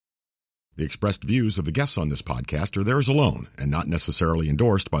The expressed views of the guests on this podcast are theirs alone and not necessarily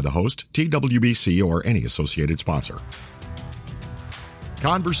endorsed by the host, TWBC, or any associated sponsor.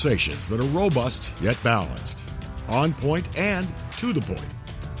 Conversations that are robust yet balanced, on point and to the point.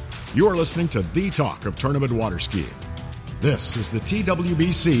 You are listening to the talk of tournament water skiing. This is the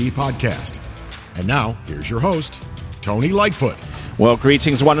TWBC podcast. And now, here's your host, Tony Lightfoot. Well,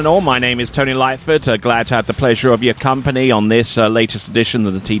 greetings one and all. My name is Tony Lightfoot. Glad to have the pleasure of your company on this latest edition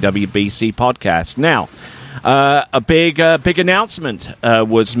of the TWBC podcast. Now, a big announcement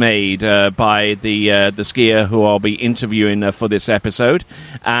was made by the skier who I'll be interviewing for this episode,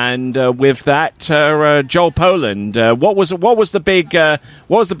 and with that, Joel Poland. What was the big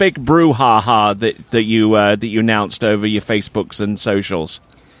brouhaha that you announced over your Facebooks and socials?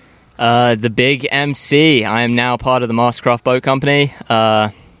 The big MC. I am now part of the Mastercraft Boat Company.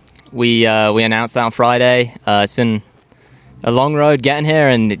 We announced that on Friday. It's been a long road getting here,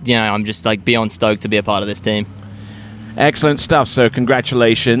 and I'm just beyond stoked to be a part of this team. Excellent stuff. So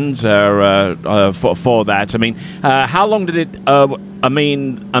congratulations for that. I mean, how long did it? I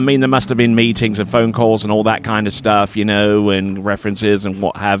mean, there must have been meetings and phone calls and all that kind of stuff, and references and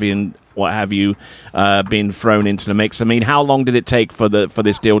what have you been thrown into the mix. I mean, how long did it take for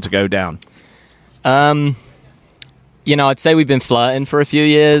this deal to go down? I'd say we've been flirting for a few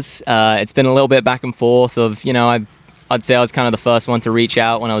years. It's been a little bit back and forth of, I'd say I was kind of the first one to reach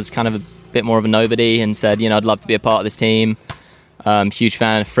out when I was kind of a bit more of a nobody and said, I'd love to be a part of this team. Huge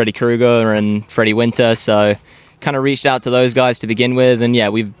fan of Freddie Krueger and Freddie Winter, so kind of reached out to those guys to begin with. And yeah,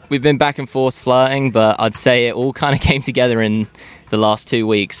 we've been back and forth flirting, but I'd say it all kind of came together in the last 2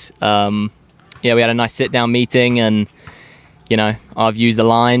 weeks. We had a nice sit-down meeting, and our views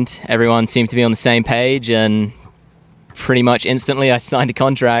aligned. Everyone seemed to be on the same page, and pretty much instantly I signed a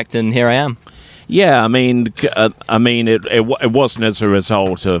contract, and here I am. Yeah, it wasn't as a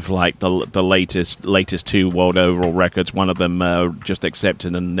result of the latest two world overall records. One of them just accepted,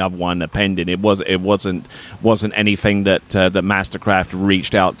 and another one pending. It wasn't anything that Mastercraft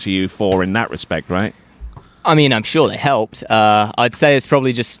reached out to you for in that respect, right? I mean, I'm sure they helped. I'd say it's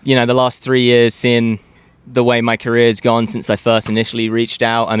probably just the last 3 years, seeing the way my career's gone since I first initially reached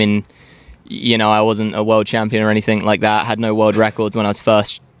out. I mean, I wasn't a world champion or anything like that. I had no world records when I was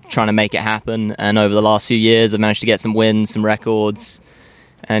first trying to make it happen, and over the last few years I've managed to get some wins, some records,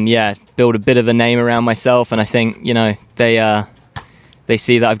 and build a bit of a name around myself. And I think they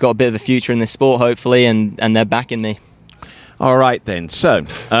see that I've got a bit of a future in this sport, hopefully, and they're backing me. All right, then. So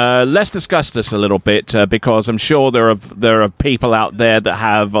let's discuss this a little bit because I'm sure there are people out there that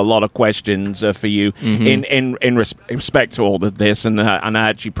have a lot of questions for you in respect to all of this, and I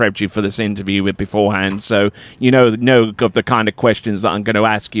actually prepped you for this interview beforehand, so know of the kind of questions that I'm going to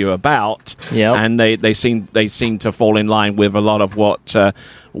ask you about. Yep. And they seem to fall in line with a lot of what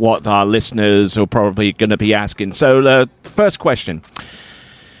our listeners are probably going to be asking. So the first question.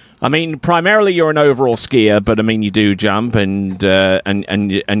 I mean, primarily you're an overall skier, but I mean you do jump, and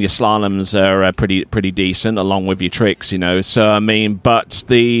your slaloms are pretty decent, along with your tricks, So I mean, but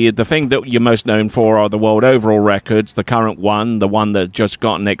the thing that you're most known for are the world overall records, the current one, the one that just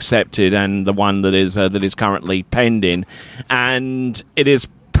gotten accepted, and the one that is currently pending, and it is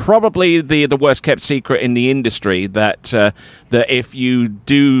probably the worst kept secret in the industry that if you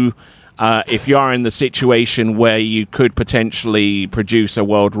do. If you are in the situation where you could potentially produce a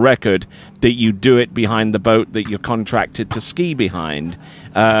world record, that you do it behind the boat that you're contracted to ski behind.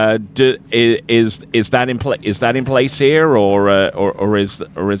 Is that in place here, or is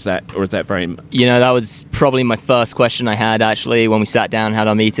that very? That was probably my first question I had actually when we sat down and had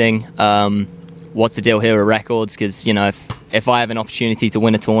our meeting. What's the deal here with records? Because if I have an opportunity to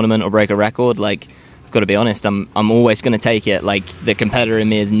win a tournament or break a record, got to be honest, I'm always going to take it. The competitor in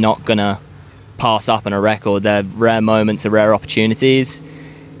me is not going to pass up on a record. They're rare moments, are rare opportunities,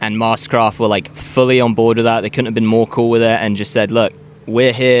 and Mastercraft were fully on board with that. They couldn't have been more cool with it, and just said, look,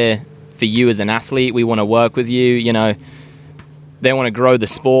 we're here for you as an athlete. We want to work with you. They want to grow the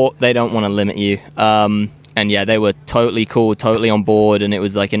sport. They don't want to limit you. And they were totally cool, totally on board, and it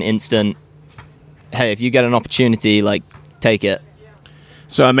was an instant, hey, if you get an opportunity, take it.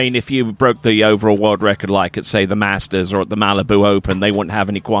 So, I mean, if you broke the overall world record, at, say, the Masters or at the Malibu Open, they wouldn't have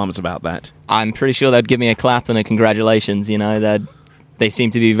any qualms about that? I'm pretty sure they'd give me a clap and a congratulations, They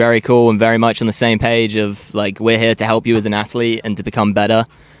seem to be very cool and very much on the same page of, we're here to help you as an athlete and to become better.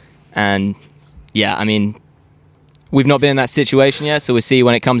 And, I mean, we've not been in that situation yet, so we'll see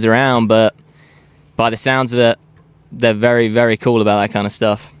when it comes around, but by the sounds of it, they're very, very cool about that kind of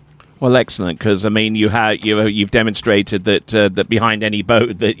stuff. Well, excellent, because I mean, you've demonstrated that behind any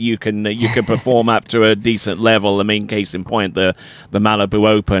boat that you can perform up to a decent level. I mean, case in point, the Malibu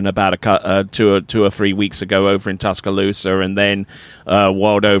Open about 2 or 3 weeks ago over in Tuscaloosa, and then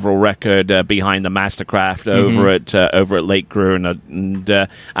world overall record behind the Mastercraft over at Lake Gruen, and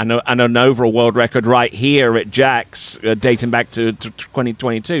an overall world record right here at Jack's dating back to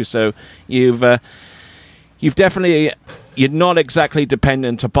 2022. So you've definitely. You're not exactly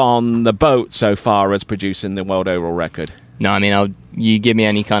dependent upon the boat so far as producing the world overall record. No, I mean, you give me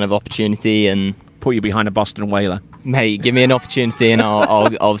any kind of opportunity and put you behind a Boston whaler. Hey, give me an opportunity and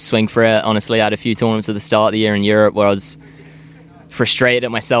I'll swing for it. Honestly, I had a few tournaments at the start of the year in Europe where I was frustrated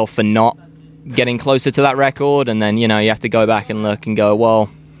at myself for not getting closer to that record, and then you have to go back and look and go, well,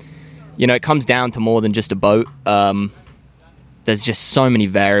 it comes down to more than just a boat. There's just so many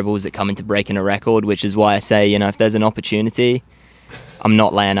variables that come into breaking a record, which is why I say, if there's an opportunity, I'm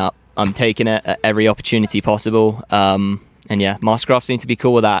not laying up. I'm taking it at every opportunity possible. And yeah, Mastercraft seem to be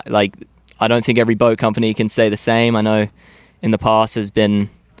cool with that. Like, I don't think every boat company can say the same. I know in the past there's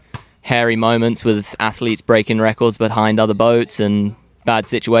been hairy moments with athletes breaking records behind other boats and bad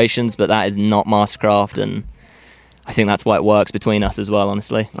situations, but that is not Mastercraft, and I think that's why it works between us as well,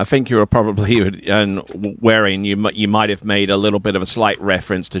 honestly. I think you were probably wearing, you might have made a little bit of a slight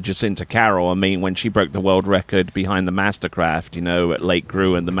reference to Jacinta Carroll. I mean, when she broke the world record behind the Mastercraft, at Lake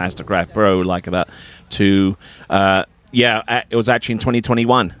Gruen, the Mastercraft Pro, like about two... it was actually in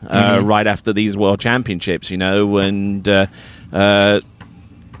 2021, right after these World Championships, and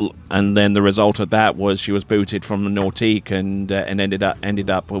then the result of that was she was booted from the Nautique and ended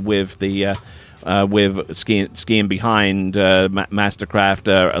up with the... with skiing behind Mastercraft,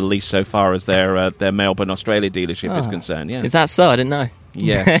 at least so far as their Melbourne, Australia dealership is concerned. Yeah, is that so? I didn't know.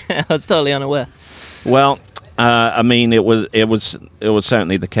 Yes, I was totally unaware. Well, I mean, it was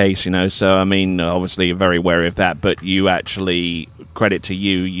certainly the case, So I mean, obviously, you're very wary of that, but you actually, credit to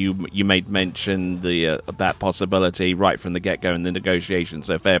you made mention that possibility right from the get-go in the negotiations.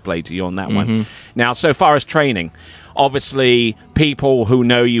 So fair play to you on that one. Now, so far as training. Obviously, people who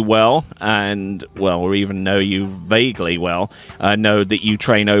know you well, or even know you vaguely well, know that you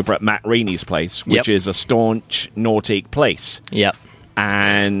train over at Matt Reaney's place, which is a staunch Nautique place. Yep.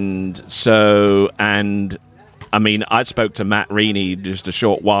 And I mean, I spoke to Matt Reaney just a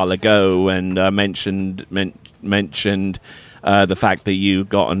short while ago and mentioned the fact that you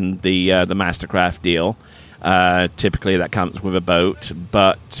gotten the Mastercraft deal. Typically, that comes with a boat,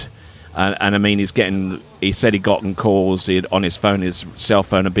 but. And I mean, he said he'd gotten calls on his phone. His cell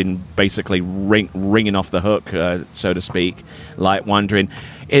phone had been basically ringing off the hook, so to speak, like wondering,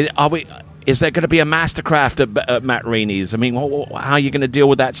 is there going to be a Mastercraft at Matt Reaney's? I mean, how are you going to deal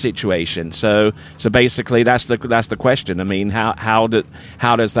with that situation? So basically, that's the question. I mean, how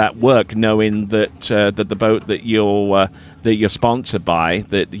does that work, knowing that that the boat that you're sponsored by,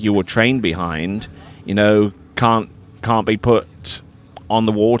 that you were trained behind, can't be put on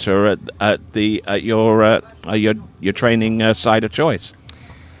the water at your training site of choice?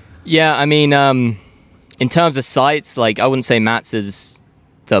 Yeah, I mean, in terms of sites, like, I wouldn't say Matt's is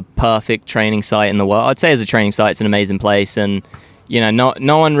the perfect training site in the world. I'd say as a training site, it's an amazing place, and no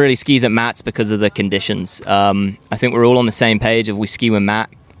one really skis at Matt's because of the conditions. I think we're all on the same page of we ski with Matt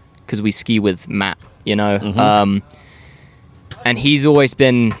because we ski with Matt. And he's always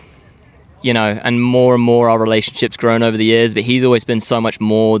been. And more our relationship's grown over the years, but he's always been so much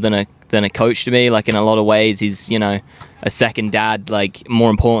more than a coach to me. Like, in a lot of ways, he's, a second dad. Like, more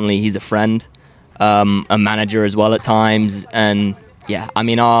importantly, he's a friend, a manager as well at times. And yeah, I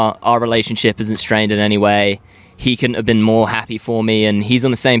mean, our relationship isn't strained in any way. He couldn't have been more happy for me, and he's on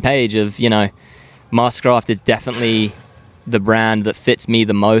the same page of, Mastercraft is definitely the brand that fits me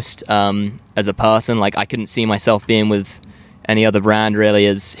the most as a person. Like, I couldn't see myself being with any other brand really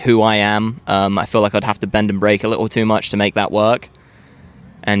as who I am. I feel like I'd have to bend and break a little too much to make that work.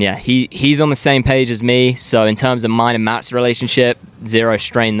 And yeah, he's on the same page as me. So in terms of mine and Matt's relationship, zero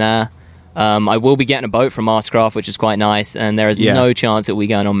strain there. I will be getting a boat from Mastercraft, which is quite nice. And there is no chance that we're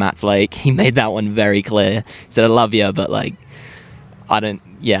going on Matt's Lake. He made that one very clear. He said, I love you, but like, I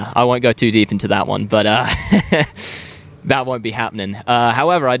won't go too deep into that one. But that won't be happening.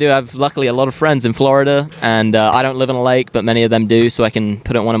 However, I do have, luckily, a lot of friends in Florida, and I don't live on a lake, but many of them do, so I can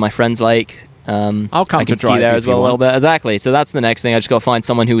put it on one of my friends' lake. I'll come I can to drive ski there as well a little bit. Exactly. So that's the next thing. I just got to find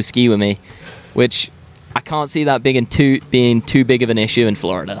someone who will ski with me, which I can't see that being too big of an issue in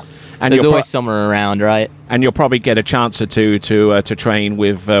Florida. And there's always someone around, right? And you'll probably get a chance or two to train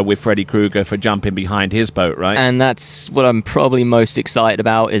with Freddy Krueger for jumping behind his boat, right? And that's what I'm probably most excited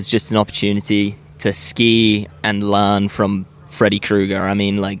about, is just an opportunity to ski and learn from Freddy Krueger. I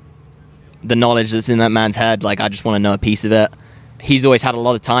mean, like, the knowledge that's in that man's head, like I just want to know a piece of it. He's always had a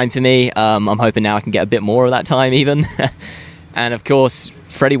lot of time for me. I'm hoping now I can get a bit more of that time even. And of course,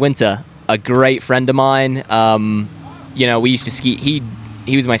 Freddie Winter, a great friend of mine. We used to ski.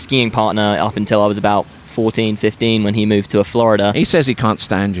 He was my skiing partner up until I was about 14, 15 when he moved to Florida. He says he can't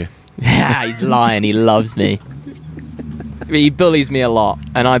stand you. Yeah, he's lying. He loves me. He bullies me a lot,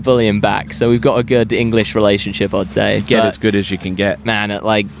 and I bully him back. So we've got a good English relationship, I'd say. Get as good as you can get. Man,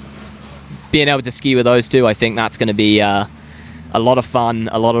 like being able to ski with those two, I think that's going to be a lot of fun,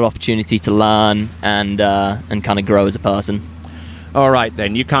 a lot of opportunity to learn and kind of grow as a person. All right,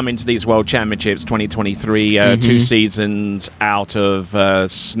 then. You come into these World Championships 2023, 2 seasons out of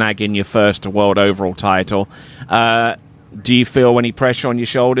snagging your first world overall title. Do you feel any pressure on your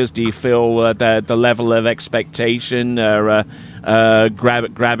shoulders? Do you feel the level of expectation grabbing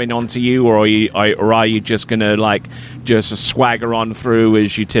onto you, or are you just going to just swagger on through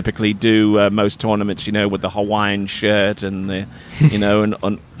as you typically do most tournaments? With the Hawaiian shirt and the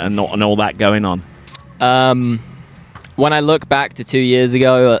and all that going on. When I look back to 2 years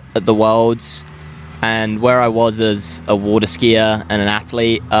ago at the Worlds and where I was as a water skier and an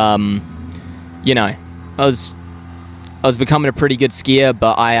athlete, I was becoming a pretty good skier,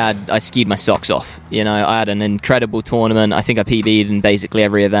 but I skied my socks off. I had an incredible tournament. I think I PB'd in basically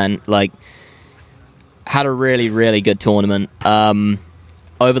every event. Had a really, really good tournament.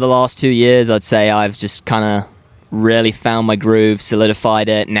 Over the last 2 years, I'd say I've just kind of really found my groove, solidified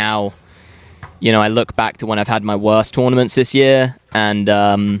it. Now, I look back to when I've had my worst tournaments this year, and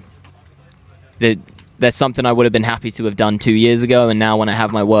there's something I would have been happy to have done 2 years ago, and now when I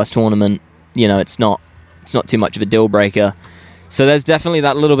have my worst tournament, it's not too much of a deal breaker. So there's definitely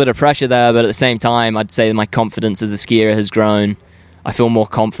that little bit of pressure there, but at the same time, I'd say that my confidence as a skier has grown. I feel more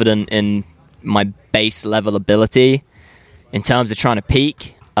confident in my base level ability. In terms of trying to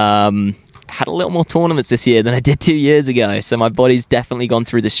peak, had a little more tournaments this year than I did 2 years ago, so my body's definitely gone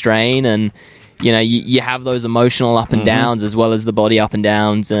through the strain, and you have those emotional up and downs as well as the body up and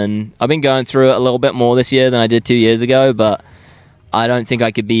downs, and I've been going through it a little bit more this year than I did 2 years ago, but I don't think I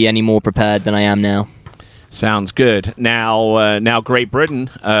could be any more prepared than I am now. Sounds good. Now Great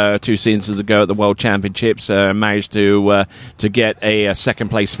Britain, 2 seasons ago at the World Championships, managed to get a second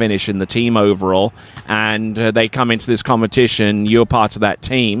place finish in the team overall, and they come into this competition. You're part of that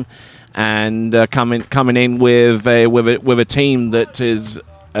team, and coming in with a team that is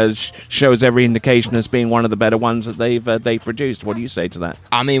shows every indication as being one of the better ones that they've produced. What do you say to that?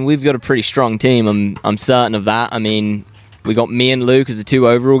 I mean, we've got a pretty strong team. I'm certain of that. I mean, we got me and Luke as the 2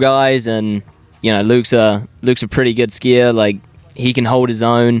 overall guys, and Luke's a pretty good skier. He can hold his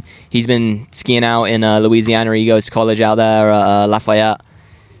own. He's been skiing out in Louisiana. He goes to college out there, Lafayette.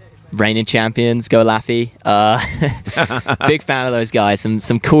 Reigning champions, go Laffy. Big fan of those guys.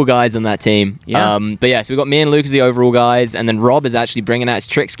 Some cool guys on that team. Yeah. So we got me and Luke as the overall guys, and then Rob is actually bringing out his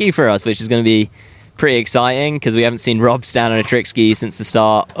trick ski for us, which is going to be pretty exciting because we haven't seen Rob stand on a trick ski since the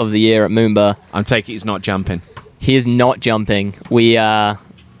start of the year at Moomba. I'm taking he's not jumping. He is not jumping. We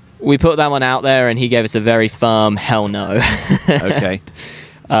put that one out there, and he gave us a very firm hell no. Okay.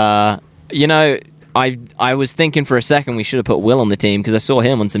 I was thinking for a second we should have put Will on the team because I saw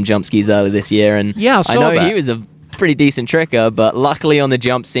him on some jump skis earlier this year, and I know he was a pretty decent tricker, but luckily on the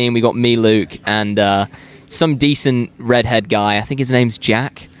jump scene we got me, Luke, and some decent redhead guy. I think his name's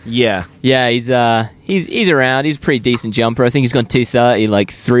Jack. Yeah. Yeah, he's around. He's a pretty decent jumper. I think he's gone 230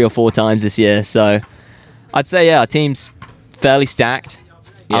 3 or 4 times this year, so I'd say our team's fairly stacked.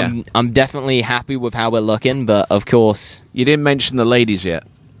 Yeah. I'm definitely happy with how we're looking, but of course... You didn't mention the ladies yet.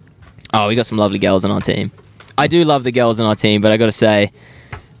 Oh, we got some lovely girls on our team. I do love the girls on our team, but I got to say,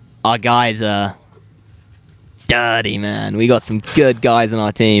 our guys are dirty, man. We got some good guys on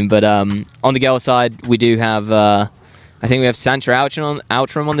our team, but on the girls' side, we do have... I think we have Sandra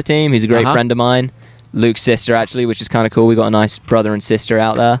Outram on the team, who's a great friend of mine. Luke's sister, actually, which is kind of cool. We got a nice brother and sister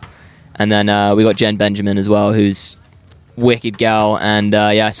out there. And then we got Jen Benjamin as well, who's wicked gal, and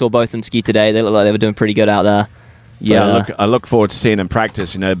I saw both of them ski today. They looked like they were doing pretty good out there. Yeah, I look forward to seeing them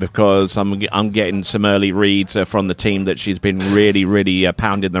practice, because I'm getting some early reads from the team that she's been really, really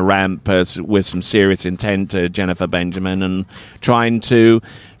pounding the ramp with some serious intent, Jennifer Benjamin, and trying to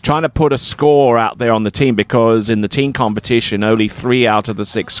put a score out there on the team, because in the team competition, only 3 out of the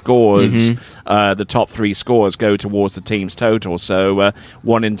 6 scores, the top 3 scores, go towards the team's total. So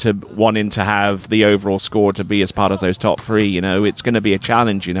wanting to have the overall score to be as part of those top 3, it's going to be a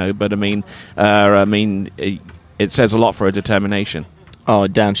challenge, but it says a lot for her determination. Oh,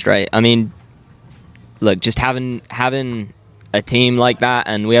 damn straight. I mean, look, just having a team like that,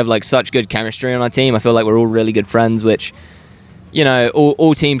 and we have such good chemistry on our team. I feel like we're all really good friends, which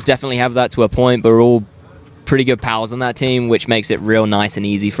all teams definitely have that to a point, but we're all pretty good pals on that team, which makes it real nice and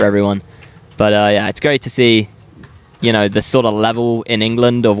easy for everyone. But yeah, it's great to see, the sort of level in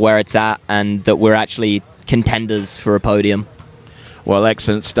England of where it's at, and that we're actually contenders for a podium. Well,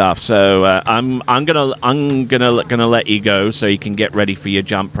 excellent stuff. So I'm gonna let you go so you can get ready for your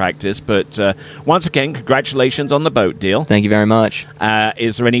jump practice. But once again, congratulations on the boat deal. Thank you very much.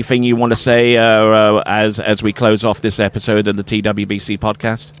 Is there anything you want to say as we close off this episode of the TWBC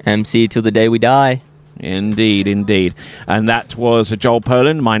podcast? MC till the day we die. Indeed. And that was Joel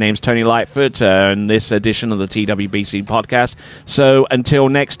Poland. My name's Tony Lightfoot, and this edition of the TWBC podcast. So until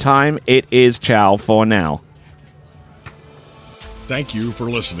next time, it is ciao for now. Thank you for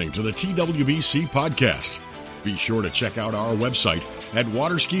listening to the TWBC podcast. Be sure to check out our website at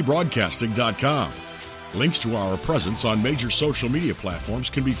waterskibroadcasting.com. Links to our presence on major social media platforms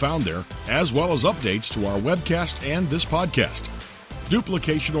can be found there, as well as updates to our webcast and this podcast.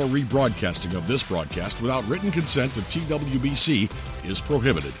 Duplication or rebroadcasting of this broadcast without written consent of TWBC is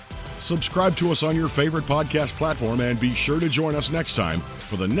prohibited. Subscribe to us on your favorite podcast platform and be sure to join us next time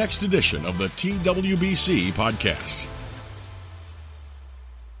for the next edition of the TWBC podcast.